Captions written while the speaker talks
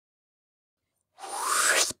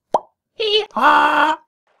Ah!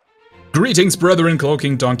 Greetings brethren,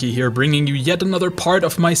 CloakingDonkey here, bringing you yet another part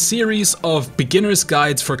of my series of beginner's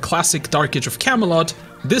guides for classic Dark Age of Camelot,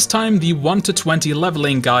 this time the 1 to 20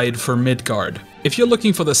 leveling guide for Midgard. If you're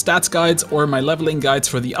looking for the stats guides or my leveling guides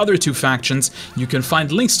for the other two factions, you can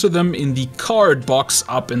find links to them in the card box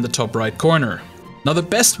up in the top right corner. Now the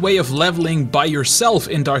best way of leveling by yourself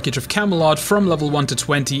in Dark Age of Camelot from level 1 to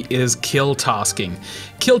 20 is kill tasking.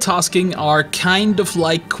 Kill tasking are kind of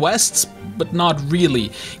like quests, but not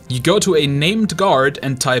really. You go to a named guard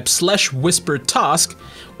and type /whisper task,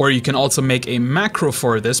 or you can also make a macro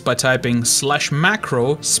for this by typing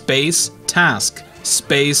 /macro space task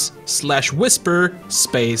space /whisper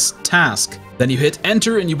space task. Then you hit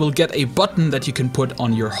enter and you will get a button that you can put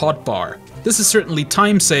on your hotbar. This is certainly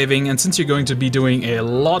time saving, and since you're going to be doing a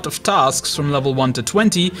lot of tasks from level 1 to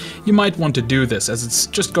 20, you might want to do this, as it's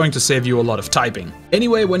just going to save you a lot of typing.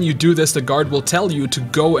 Anyway, when you do this, the guard will tell you to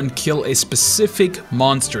go and kill a specific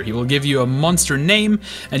monster. He will give you a monster name,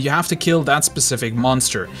 and you have to kill that specific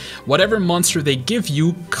monster. Whatever monster they give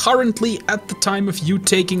you, currently at the time of you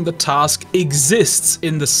taking the task, exists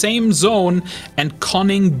in the same zone and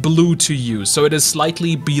conning blue to you, so it is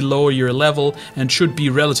slightly below your level and should be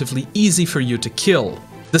relatively easy for you to kill.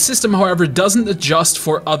 The system, however, doesn't adjust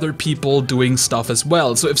for other people doing stuff as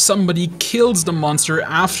well, so if somebody kills the monster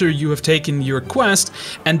after you have taken your quest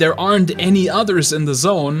and there aren't any others in the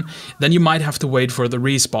zone, then you might have to wait for the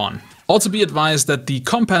respawn. Also be advised that the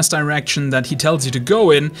compass direction that he tells you to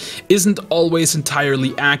go in isn't always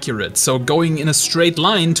entirely accurate, so going in a straight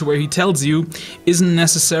line to where he tells you isn't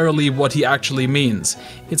necessarily what he actually means.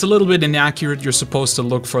 It's a little bit inaccurate, you're supposed to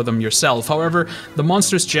look for them yourself. However, the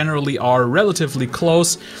monsters generally are relatively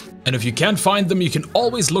close, and if you can't find them, you can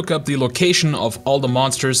always look up the location of all the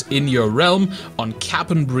monsters in your realm on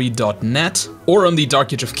capnbry.net or on the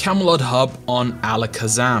Dark Age of Camelot hub on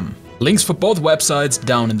Alakazam. Links for both websites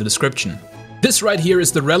down in the description. This right here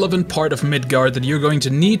is the relevant part of Midgard that you're going to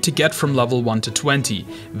need to get from level 1 to 20.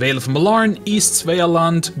 Vale of Millarn, East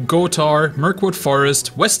Svealand, Gotar, Mirkwood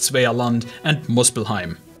Forest, West Svealand and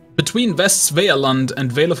Muspelheim. Between West Svealand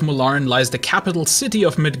and Vale of Millarn lies the capital city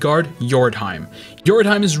of Midgard, Jordheim.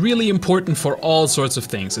 Jordheim is really important for all sorts of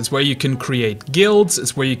things. It's where you can create guilds,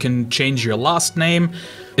 it's where you can change your last name,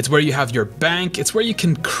 it's where you have your bank, it's where you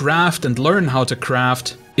can craft and learn how to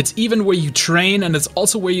craft. It's even where you train, and it's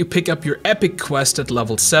also where you pick up your epic quest at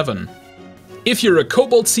level 7. If you're a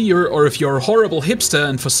kobold seer or if you're a horrible hipster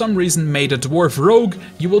and for some reason made a dwarf rogue,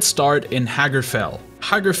 you will start in Hagerfell.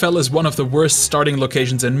 Hagerfell is one of the worst starting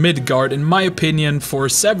locations in Midgard in my opinion, for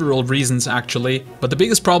several reasons actually, but the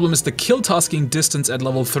biggest problem is the kill tasking distance at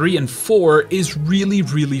level 3 and 4 is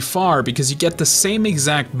really far, because you get the same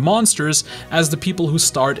exact monsters as the people who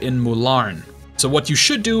start in Millarn. So what you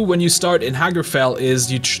should do when you start in Hagerfell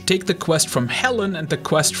is you take the quest from Helen and the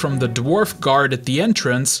quest from the dwarf guard at the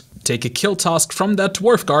entrance, take a kill task from that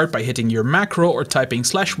dwarf guard by hitting your macro or typing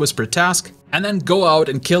 /whisper task, and then go out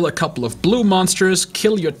and kill a couple of blue monsters,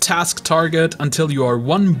 kill your task target until you are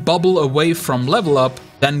one bubble away from level up,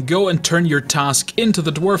 then go and turn your task into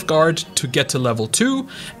the dwarf guard to get to level 2,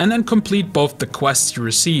 and then complete both the quests you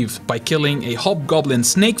receive by killing a hobgoblin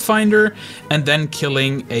snake finder and then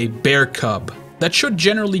killing a bear cub. That should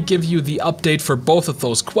generally give you the update for both of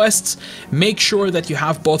those quests. Make sure that you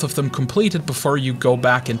have both of them completed before you go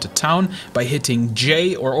back into town by hitting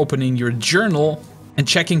J or opening your journal and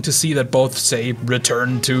checking to see that both say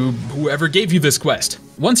return to whoever gave you this quest.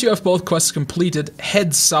 Once you have both quests completed,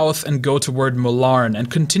 head south and go toward Millarn and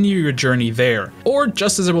continue your journey there. Or,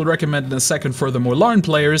 just as I will recommend in a second for the Millarn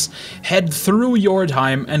players, head through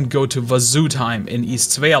Jordheim and go to Vazudheim in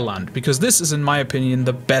East Svealand, because this is in my opinion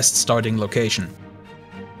the best starting location.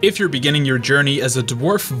 If you're beginning your journey as a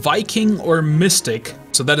dwarf Viking or mystic,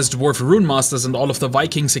 so that is dwarf runemasters and all of the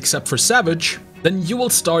Vikings except for Savage, then you will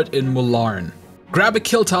start in Millarn. Grab a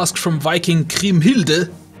kill task from Viking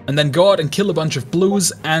Kriemhilde and then go out and kill a bunch of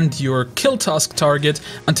blues and your kill task target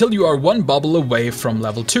until you are one bubble away from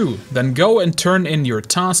level 2. Then go and turn in your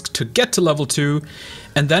task to get to level 2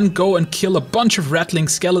 and then go and kill a bunch of rattling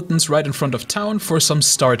skeletons right in front of town for some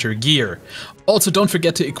starter gear. Also, don't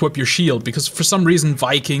forget to equip your shield, because for some reason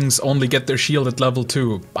Vikings only get their shield at level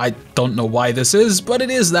 2. I don't know why this is, but it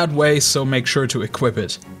is that way, so make sure to equip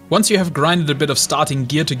it. Once you have grinded a bit of starting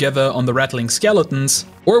gear together on the rattling skeletons,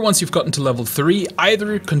 or once you've gotten to level 3,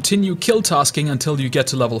 either continue kill tasking until you get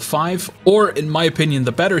to level 5, or in my opinion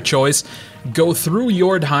the better choice, go through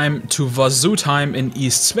Jordheim to Vazudheim in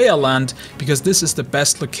East Svealand, because this is the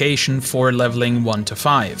best location for leveling 1 to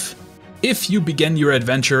 5. If you begin your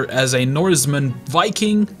adventure as a Norseman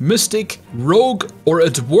Viking, Mystic, Rogue or a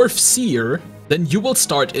Dwarf Seer, Then you will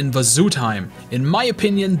start in Vasutheim, in my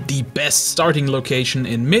opinion the best starting location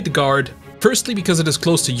in Midgard. Firstly because it is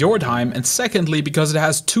close to Jordheim, and secondly because it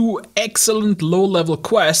has 2 excellent low-level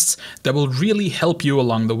quests that will really help you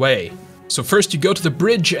along the way. So first you go to the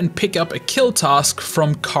bridge and pick up a kill task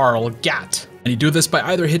from Carl Gat. And you do this by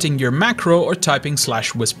either hitting your macro or typing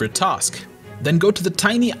 /whisper task. Then go to the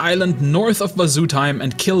tiny island north of Vasutheim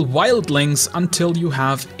and kill wildlings until you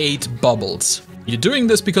have 8 bubbles. You're doing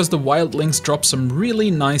this because the wildlings drop some really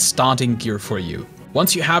nice starting gear for you.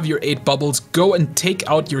 Once you have your 8 bubbles, go and take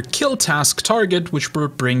out your kill task target, which will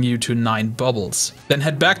bring you to 9 bubbles. Then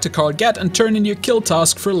head back to Carl Gat and turn in your kill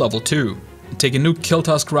task for level 2. Take a new kill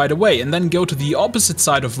task right away and then go to the opposite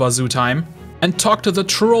side of Vasutheim and talk to the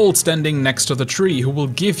troll standing next to the tree, who will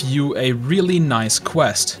give you a really nice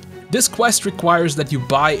quest. This quest requires that you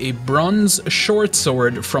buy a bronze short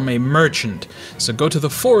sword from a merchant. So go to the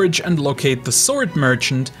forge and locate the sword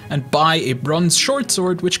merchant and buy a bronze short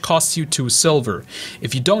sword, which costs you 2 silver.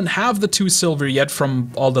 If you don't have the 2 silver yet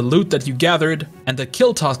from all the loot that you gathered and the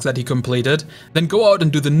kill task that you completed, then go out and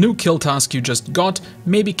do the new kill task you just got,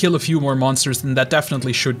 maybe kill a few more monsters, and that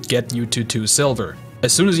definitely should get you to 2 silver.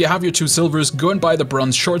 As soon as you have your 2 silvers, go and buy the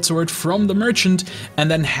bronze short sword from the merchant and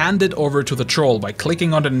then hand it over to the troll by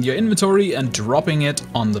clicking on it in your inventory and dropping it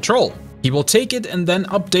on the troll. He will take it and then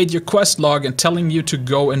update your quest log and telling you to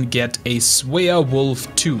go and get a Swea Wolf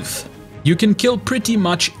tooth. You can kill pretty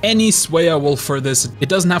much any Swea Wolf for this. It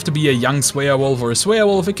doesn't have to be a young Swea Wolf or a Swea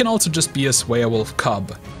Wolf, it can also just be a Swea Wolf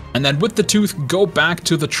cub. And then with the tooth, go back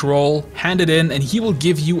to the troll, hand it in, and he will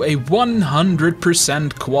give you a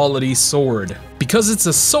 100% quality sword. Because it's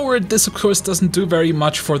a sword, this of course doesn't do very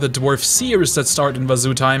much for the dwarf seers that start in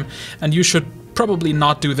Vasutheim, and you should probably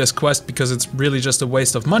not do this quest because it's really just a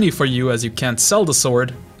waste of money for you as you can't sell the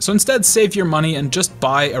sword. So instead save your money and just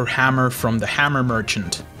buy a hammer from the hammer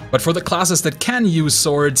merchant. But for the classes that can use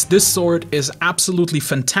swords, this sword is absolutely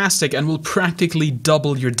fantastic and will practically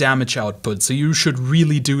double your damage output, so you should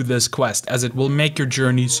really do this quest as it will make your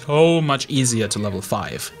journey so much easier to level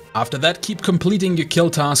 5. After that, keep completing your kill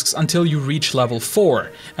tasks until you reach level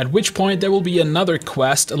 4, at which point there will be another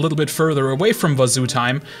quest a little bit further away from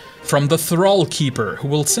Vasutheim from the Thrall Keeper, who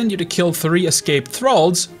will send you to kill 3 escaped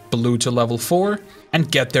thralls, blue to level 4,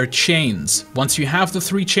 and get their chains. Once you have the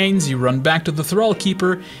 3 chains, you run back to the Thrall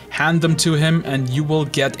Keeper, hand them to him, and you will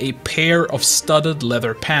get a pair of studded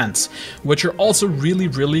leather pants, which are also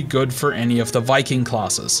really good for any of the Viking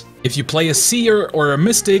classes. If you play a seer or a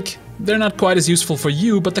mystic, they're not quite as useful for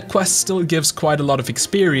you, but the quest still gives quite a lot of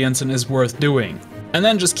experience and is worth doing. And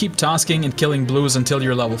then just keep tasking and killing blues until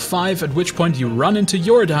you're level 5, at which point you run into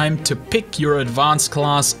Jordheim to pick your advanced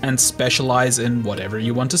class and specialize in whatever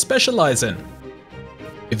you want to specialize in.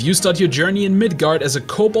 If you start your journey in Midgard as a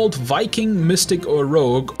Kobold Viking Mystic or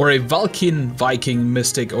Rogue, or a Valkyr Viking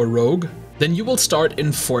Mystic or Rogue, then you will start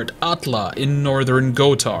in Fort Atla in northern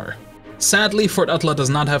Gotar. Sadly, Fort Atla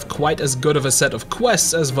does not have quite as good of a set of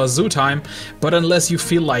quests as Vasutheim, but unless you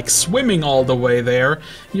feel like swimming all the way there,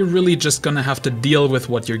 you're really just gonna have to deal with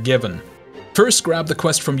what you're given. First, grab the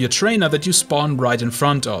quest from your trainer that you spawn right in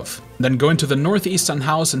front of. Then go into the northeastern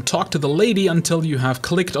house and talk to the lady until you have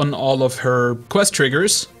clicked on all of her quest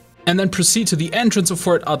triggers. And then proceed to the entrance of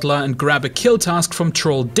Fort Atla and grab a kill task from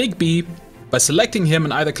Troll Digby by selecting him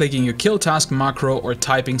and either clicking your kill task macro or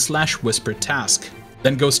typing /whisper task.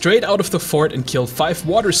 Then go straight out of the fort and kill 5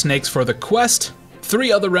 water snakes for the quest,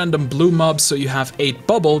 3 other random blue mobs so you have 8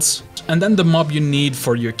 bubbles, and then the mob you need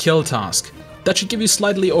for your kill task. That should give you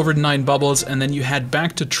slightly over 9 bubbles, and then you head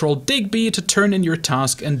back to Troll Digby to turn in your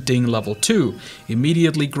task and ding level 2.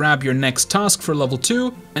 Immediately grab your next task for level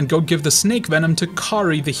 2 and go give the snake venom to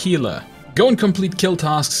Kari the healer. Go and complete kill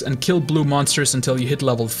tasks and kill blue monsters until you hit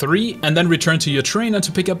level 3, and then return to your trainer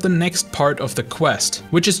to pick up the next part of the quest,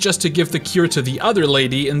 which is just to give the cure to the other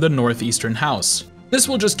lady in the northeastern house. This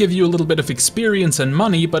will just give you a little bit of experience and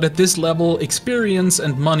money, but at this level, experience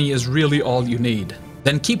and money is really all you need.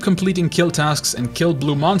 Then keep completing kill tasks and kill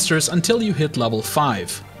blue monsters until you hit level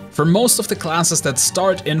 5. For most of the classes that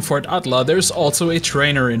start in Fort Atla, there's also a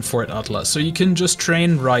trainer in Fort Atla, so you can just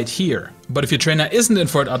train right here. But if your trainer isn't in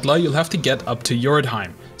Fort Atla, you'll have to get up to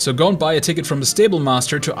Jordheim. So go and buy a ticket from the stable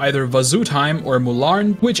master to either Vasutheim or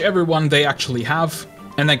Mularn, whichever one they actually have.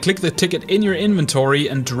 And then click the ticket in your inventory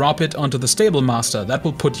and drop it onto the stable master. That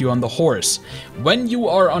will put you on the horse. When you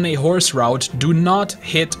are on a horse route, do not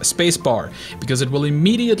hit spacebar, because it will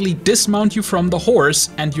immediately dismount you from the horse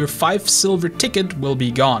and your 5 silver ticket will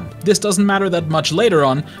be gone. This doesn't matter that much later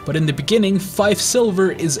on, but in the beginning 5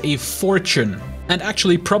 silver is a fortune. And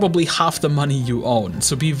actually probably half the money you own,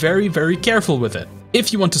 so be very careful with it.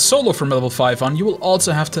 If you want to solo from level 5 on, you will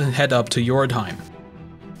also have to head up to Jordheim.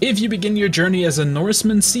 If you begin your journey as a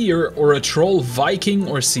Norseman seer or a troll Viking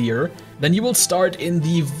or seer, then you will start in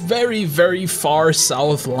the very far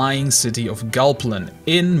south lying city of Galplin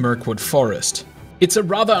in Mirkwood Forest. It's a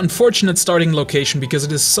rather unfortunate starting location because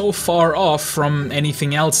it is so far off from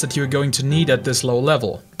anything else that you're going to need at this low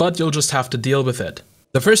level, but you'll just have to deal with it.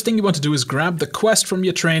 The first thing you want to do is grab the quest from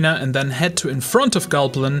your trainer and then head to in front of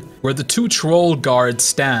Galplin where the 2 troll guards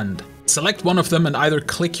stand. Select one of them and either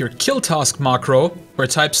click your kill task macro or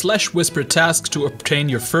type /whisper task to obtain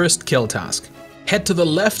your first kill task. Head to the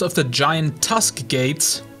left of the giant tusk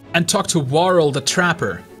gates and talk to Warl the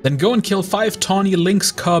Trapper. Then go and kill 5 tawny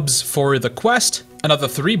lynx cubs for the quest, another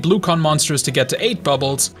 3 bluecon monsters to get to 8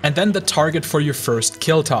 bubbles, and then the target for your first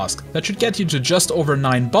kill task. That should get you to just over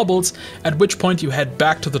 9 bubbles, at which point you head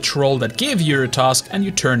back to the troll that gave you your task and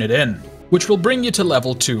you turn it in, which will bring you to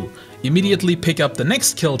level 2. Immediately pick up the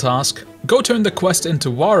next kill task, go turn the quest into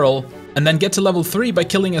Warl, and then get to level 3 by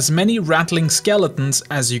killing as many rattling skeletons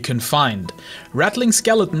as you can find. Rattling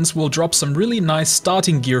skeletons will drop some really nice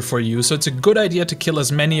starting gear for you, so it's a good idea to kill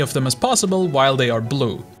as many of them as possible while they are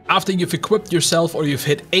blue. After you've equipped yourself or you've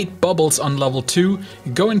hit 8 bubbles on level 2,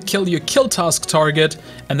 go and kill your kill task target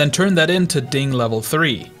and then turn that into ding level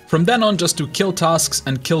 3. From then on, just do kill tasks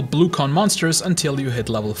and kill bluecon monsters until you hit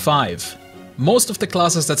level 5. Most of the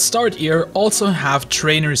classes that start here also have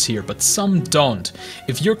trainers here, but some don't.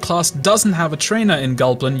 If your class doesn't have a trainer in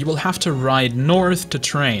Galplin, you will have to ride north to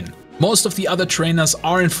train. Most of the other trainers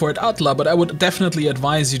are in Fort Atla, but I would definitely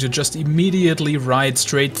advise you to just immediately ride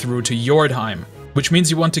straight through to Jordheim. Which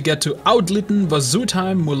means you want to get to Audlitten,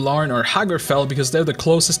 Vasudheim, Mularn or Hagerfell because they're the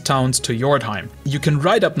closest towns to Jordheim. You can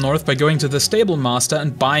ride up north by going to the stable master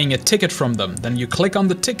and buying a ticket from them. Then you click on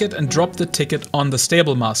the ticket and drop the ticket on the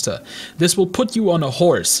stable master. This will put you on a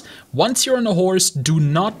horse. Once you're on a horse, do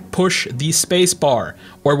not push the space bar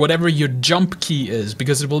or whatever your jump key is,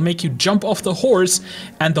 because it will make you jump off the horse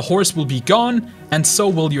and the horse will be gone and so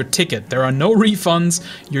will your ticket. There are no refunds,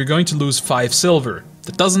 you're going to lose 5 silver.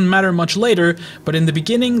 That doesn't matter much later, but in the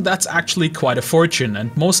beginning that's actually quite a fortune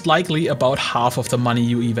and most likely about half of the money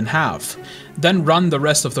you even have. Then run the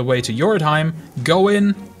rest of the way to Jordheim, go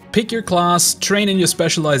in, pick your class, train in your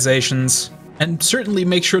specializations, and certainly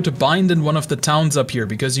make sure to bind in one of the towns up here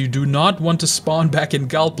because you do not want to spawn back in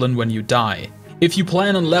Galplin when you die. If you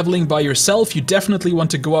plan on leveling by yourself, you definitely want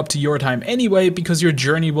to go up to Jordheim anyway because your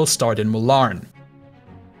journey will start in Mularn.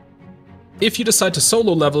 If you decide to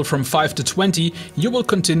solo level from 5 to 20, you will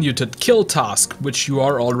continue to kill task, which you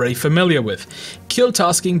are already familiar with. Kill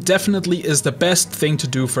tasking definitely is the best thing to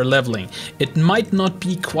do for leveling. It might not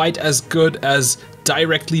be quite as good as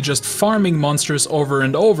directly just farming monsters over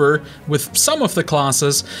and over with some of the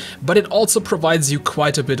classes, but it also provides you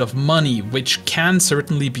quite a bit of money, which can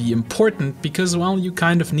certainly be important because, well, you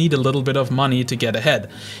kind of need a little bit of money to get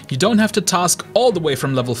ahead. You don't have to task all the way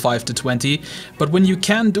from level 5 to 20, but when you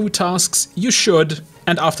can do tasks, you should,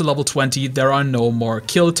 and after level 20 there are no more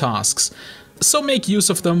kill tasks. So make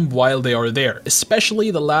use of them while they are there.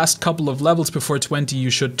 Especially the last couple of levels before 20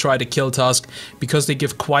 you should try to kill task because they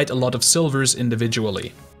give quite a lot of silvers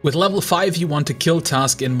individually. With level 5 you want to kill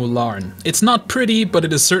task in Mularn. It's not pretty, but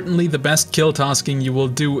it is certainly the best kill tasking you will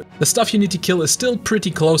do. The stuff you need to kill is still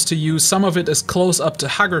pretty close to you, some of it is close up to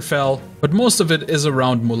Hagerfell, but most of it is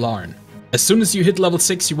around Mularn. As soon as you hit level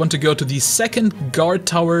 6 you want to go to the second guard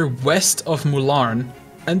tower west of Mularn.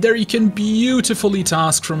 And there you can beautifully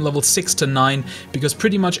task from level 6 to 9, because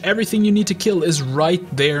pretty much everything you need to kill is right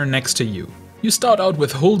there next to you. You start out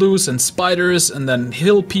with huldus and spiders, and then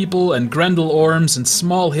hill people and grendel orms and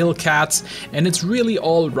small hill cats, and it's really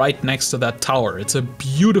all right next to that tower. It's a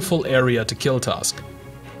beautiful area to kill task.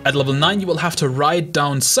 At level 9 you will have to ride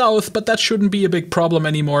down south, but that shouldn't be a big problem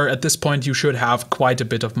anymore. At this point you should have quite a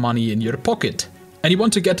bit of money in your pocket. And you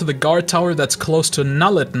want to get to the guard tower that's close to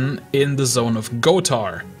Nulliten in the zone of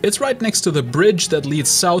Gotar. It's right next to the bridge that leads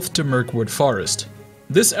south to Mirkwood Forest.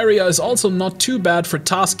 This area is also not too bad for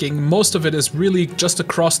tasking. Most of it is really just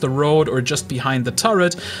across the road or just behind the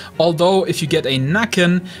turret, although if you get a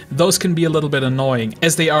Naken, those can be a little bit annoying,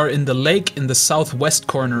 as they are in the lake in the southwest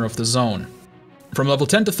corner of the zone. From level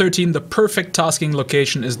 10 to 13, the perfect tasking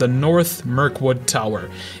location is the North Mirkwood Tower.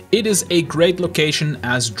 It is a great location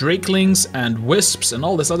as drakelings and wisps and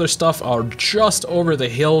all this other stuff are just over the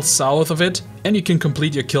hill south of it, and you can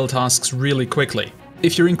complete your kill tasks really quickly.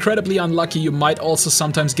 If you're incredibly unlucky, you might also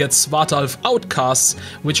sometimes get Svartalf outcasts,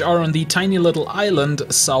 which are on the tiny little island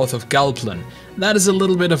south of Galplin. That is a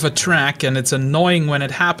little bit of a trek and it's annoying when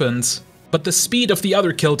it happens, but the speed of the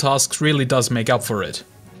other kill tasks really does make up for it.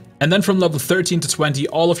 And then from level 13 to 20,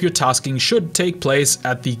 all of your tasking should take place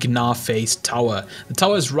at the Gna-faced tower. The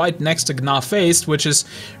tower is right next to Gna-faced, which is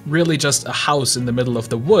really just a house in the middle of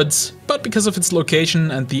the woods. But because of its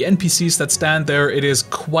location and the NPCs that stand there, it is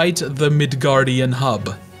quite the Midgardian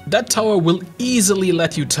hub. That tower will easily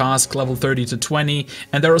let you task level 30 to 20,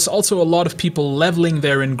 and there is also a lot of people leveling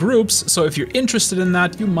there in groups, so if you're interested in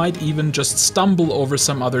that, you might even just stumble over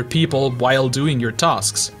some other people while doing your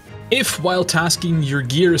tasks. If while tasking your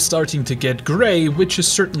gear is starting to get grey, which is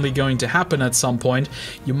certainly going to happen at some point,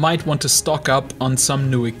 you might want to stock up on some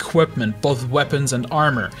new equipment, both weapons and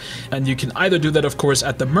armor. And you can either do that of course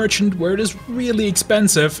at the merchant, where it is really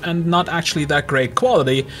expensive and not actually that great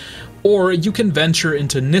quality, or you can venture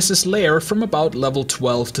into Nis's lair from about level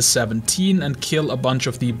 12 to 17 and kill a bunch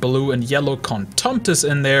of the blue and yellow Contomtas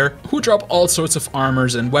in there, who drop all sorts of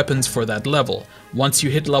armors and weapons for that level. Once you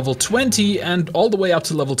hit level 20 and all the way up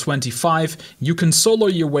to level 25, you can solo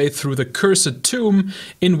your way through the Cursed Tomb,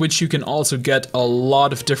 in which you can also get a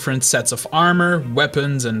lot of different sets of armor,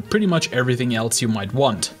 weapons, and pretty much everything else you might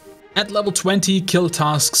want. At level 20, kill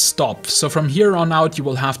tasks stop, so from here on out you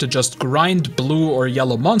will have to just grind blue or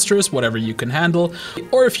yellow monsters, whatever you can handle,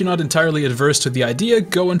 or if you're not entirely adverse to the idea,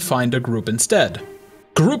 go and find a group instead.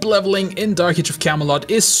 Group leveling in Dark Age of Camelot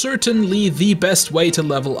is certainly the best way to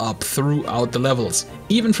level up throughout the levels.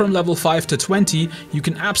 Even from level 5 to 20, you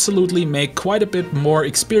can absolutely make quite a bit more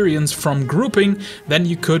experience from grouping than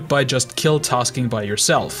you could by just kill tasking by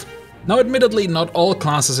yourself. Now admittedly, not all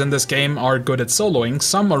classes in this game are good at soloing,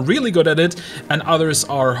 some are really good at it and others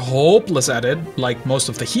are hopeless at it, like most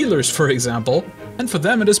of the healers for example, and for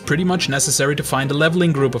them it is pretty much necessary to find a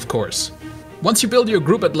leveling group of course. Once you build your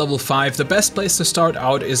group at level 5, the best place to start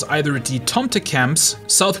out is either the Tomte camps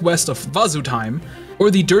southwest of Vasudheim, or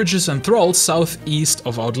the Dirges and Thralls southeast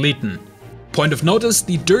of Outleton. Point of notice,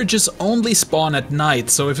 the Dirges only spawn at night,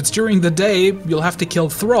 so if it's during the day, you'll have to kill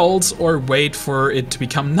Thralls or wait for it to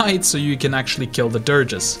become night so you can actually kill the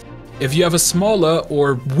Dirges. If you have a smaller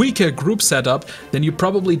or weaker group setup, then you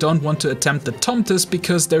probably don't want to attempt the Tomtes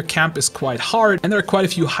because their camp is quite hard and there are quite a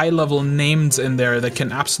few high-level names in there that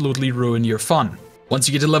can absolutely ruin your fun. Once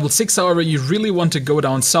you get to level 6, however, you really want to go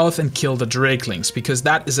down south and kill the Drakelings, because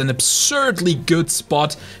that is an absurdly good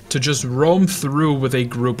spot to just roam through with a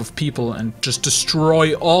group of people and just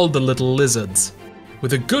destroy all the little lizards.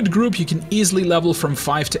 With a good group, you can easily level from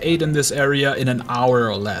 5 to 8 in this area in an hour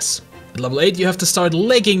or less. At level 8, you have to start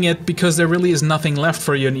legging it because there really is nothing left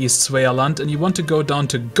for you in East Svealand, and you want to go down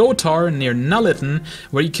to Gotar near Nulliten,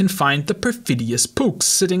 where you can find the perfidious Pooks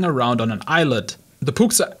sitting around on an islet. The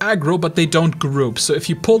Pooks are aggro, but they don't group, so if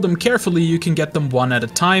you pull them carefully you can get them one at a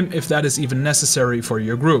time if that is even necessary for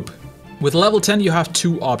your group. With level 10 you have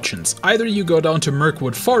two options. Either you go down to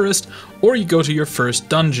Mirkwood Forest or you go to your first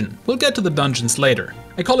dungeon. We'll get to the dungeons later.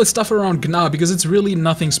 I call it stuff around Gna because it's really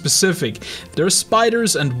nothing specific. There are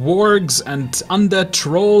spiders and wargs and undead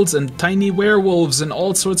trolls and tiny werewolves and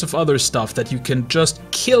all sorts of other stuff that you can just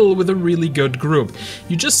kill with a really good group.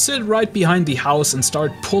 You just sit right behind the house and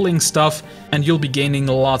start pulling stuff and you'll be gaining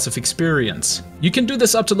lots of experience. You can do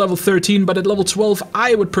this up to level 13, but at level 12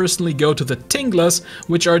 I would personally go to the Tinglers,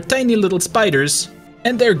 which are tiny little spiders,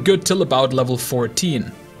 and they're good till about level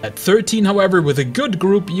 14. At 13, however, with a good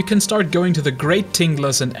group, you can start going to the Great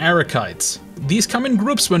Tinglers and Arachites. These come in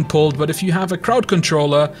groups when pulled, but if you have a crowd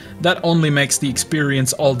controller, that only makes the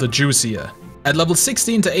experience all the juicier. At level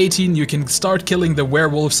 16 to 18, you can start killing the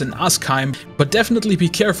werewolves in Askheim, but definitely be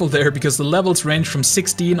careful there because the levels range from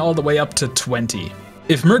 16 all the way up to 20.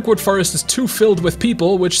 If Mirkwood Forest is too filled with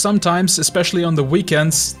people, which sometimes, especially on the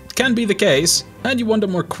weekends, can be the case, and you want a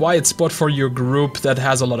more quiet spot for your group that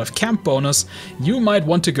has a lot of camp bonus, you might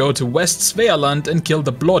want to go to West Svealand and kill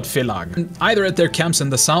the Blodfelag, either at their camps in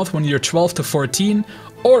the south when you're 12 to 14,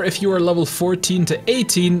 or if you are level 14 to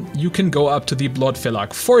 18, you can go up to the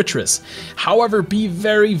Blodfelag Fortress. However, be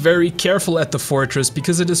very careful at the fortress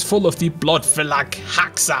because it is full of the Blodfelag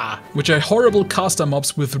Haxa, which are horrible caster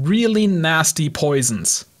mobs with really nasty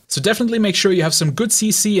poisons. So definitely make sure you have some good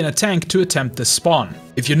CC and a tank to attempt this spawn.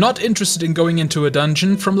 If you're not interested in going into a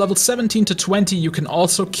dungeon, from level 17 to 20 you can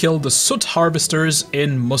also kill the Soot Harvesters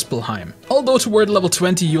in Muspelheim. Although toward level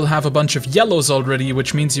 20 you'll have a bunch of yellows already,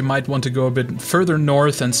 which means you might want to go a bit further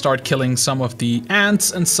north and start killing some of the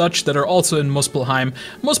ants and such that are also in Muspelheim.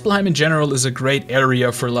 Muspelheim in general is a great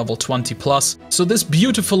area for level 20 plus, so this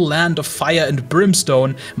beautiful land of fire and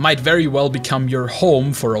brimstone might very well become your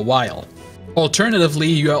home for a while. Alternatively,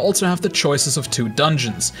 you also have the choices of two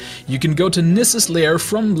dungeons. You can go to Nis's Lair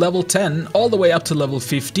from level 10 all the way up to level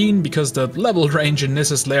 15 because the level range in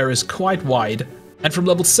Nis's Lair is quite wide. And from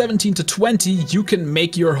level 17 to 20, you can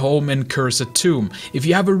make your home in Cursed Tomb. If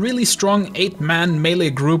you have a really strong 8-man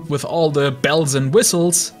melee group with all the bells and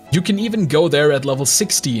whistles, you can even go there at level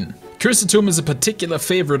 16. Cursed Tomb is a particular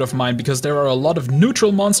favorite of mine because there are a lot of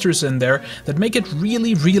neutral monsters in there that make it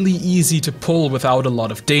really easy to pull without a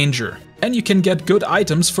lot of danger. And you can get good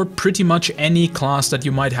items for pretty much any class that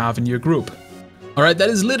you might have in your group. Alright, that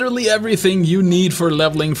is literally everything you need for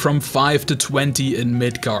leveling from 5 to 20 in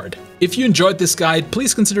Midgard. If you enjoyed this guide,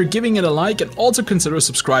 please consider giving it a like and also consider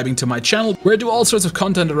subscribing to my channel, where I do all sorts of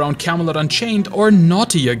content around Camelot Unchained or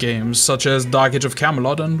naughtier games such as Dark Age of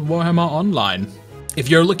Camelot and Warhammer Online. If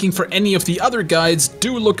you're looking for any of the other guides,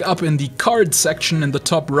 do look up in the cards section in the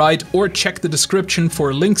top right or check the description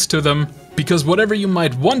for links to them, because whatever you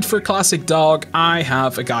might want for Classic Dog, I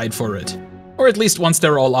have a guide for it. Or at least once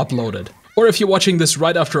they're all uploaded. Or if you're watching this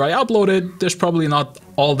right after I upload it, there's probably not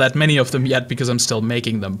all that many of them yet because I'm still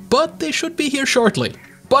making them, but they should be here shortly.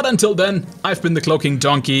 But until then, I've been the Cloaking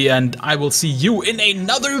Donkey and I will see you in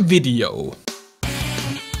another video.